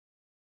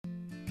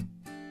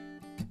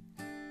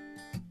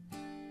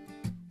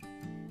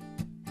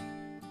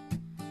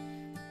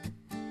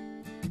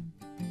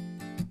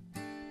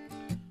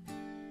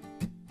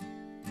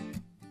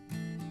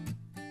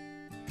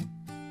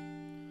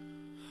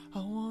I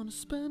wanna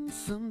spend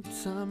some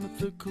time at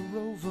the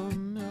Corova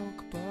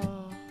milk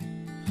bar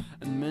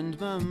and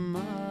mend my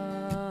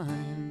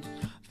mind.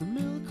 The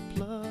milk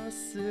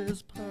plus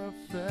is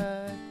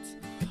perfect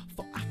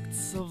for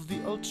acts of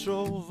the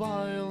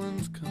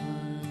ultra-violent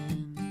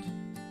kind.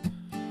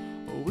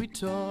 We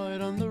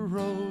toyed on the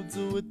roads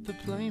with the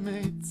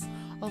playmates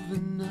of the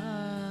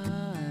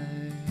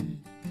night.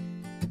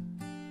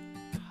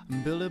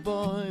 Billy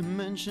Boy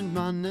mentioned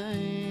my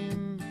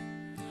name.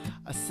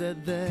 I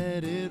said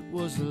that it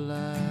was a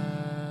lie.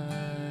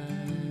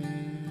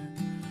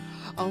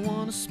 I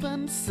wanna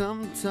spend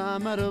some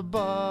time at a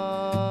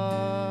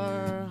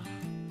bar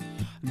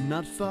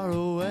not far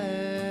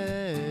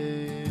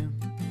away.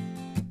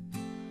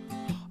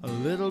 A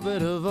little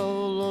bit of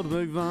old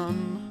Ludwig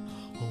van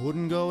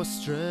wouldn't go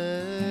astray.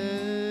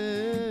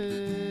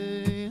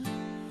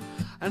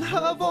 And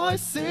her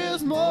voice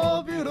is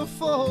more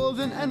beautiful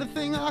than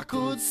anything I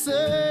could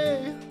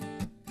say.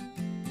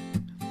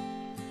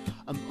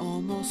 I'm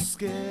almost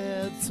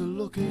scared to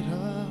look at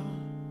her.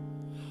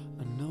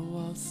 I know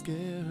I'll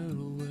scare her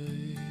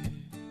away.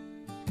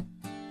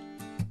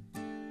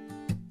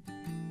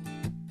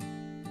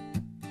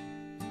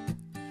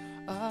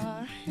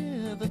 I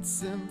hear that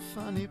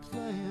symphony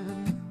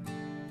playing.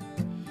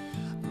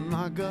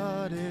 My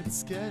God,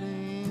 it's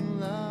getting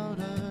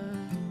louder.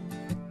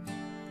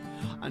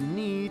 I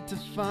need to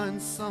find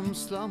some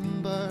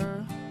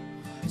slumber,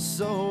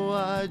 so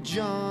I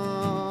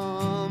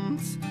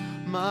jumped.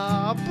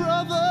 My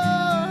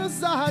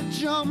brothers, I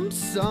jumped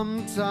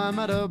sometime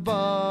at a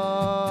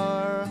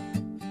bar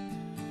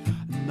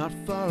not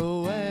far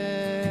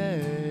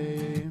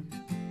away.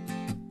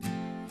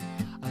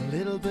 A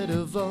little bit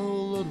of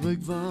old Ludwig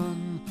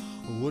van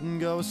wouldn't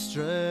go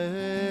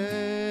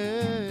astray.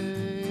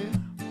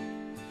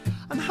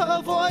 And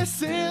her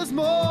voice is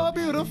more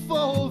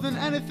beautiful than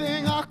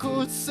anything I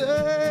could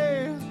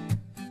say.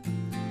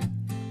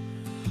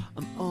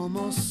 I'm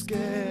almost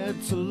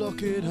scared to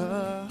look at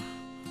her.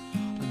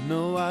 I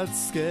know I'd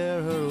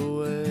scare her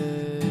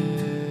away.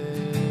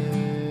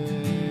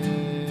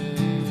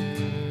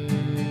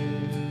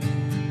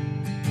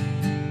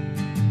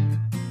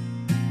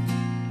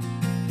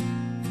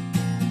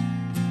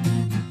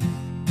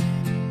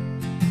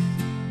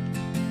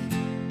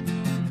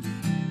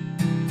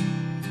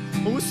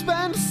 We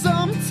spent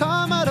some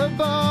time at a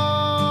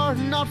bar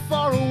not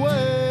far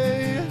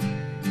away.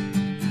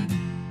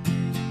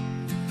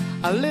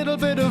 A little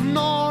bit of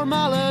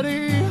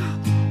normality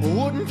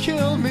wouldn't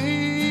kill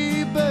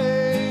me,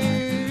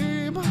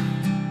 babe.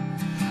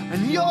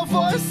 And your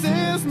voice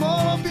is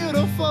more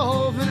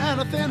beautiful than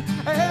anything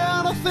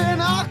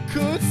I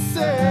could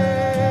say.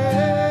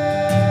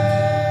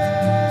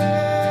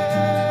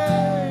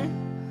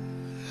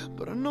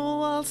 But I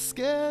know I'll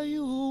scare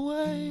you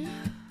away.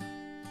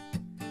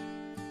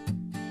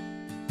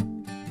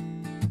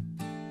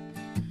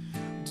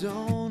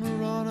 Don't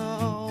run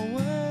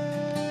away.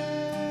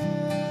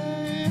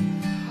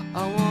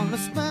 I wanna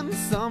spend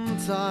some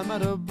time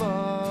at a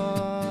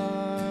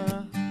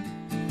bar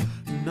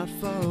not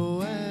far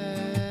away.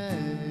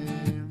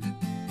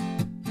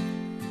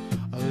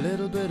 A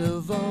little bit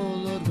of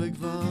old Ludwig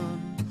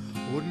van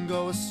wouldn't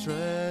go astray.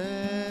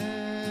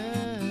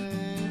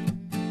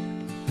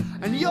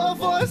 And your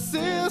voice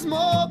is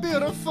more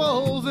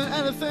beautiful than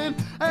anything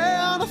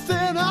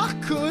I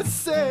could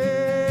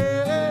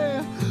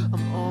say.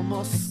 I'm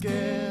almost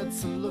scared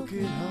to look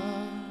at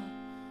her.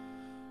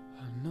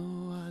 I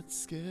know I'd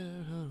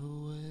scare her.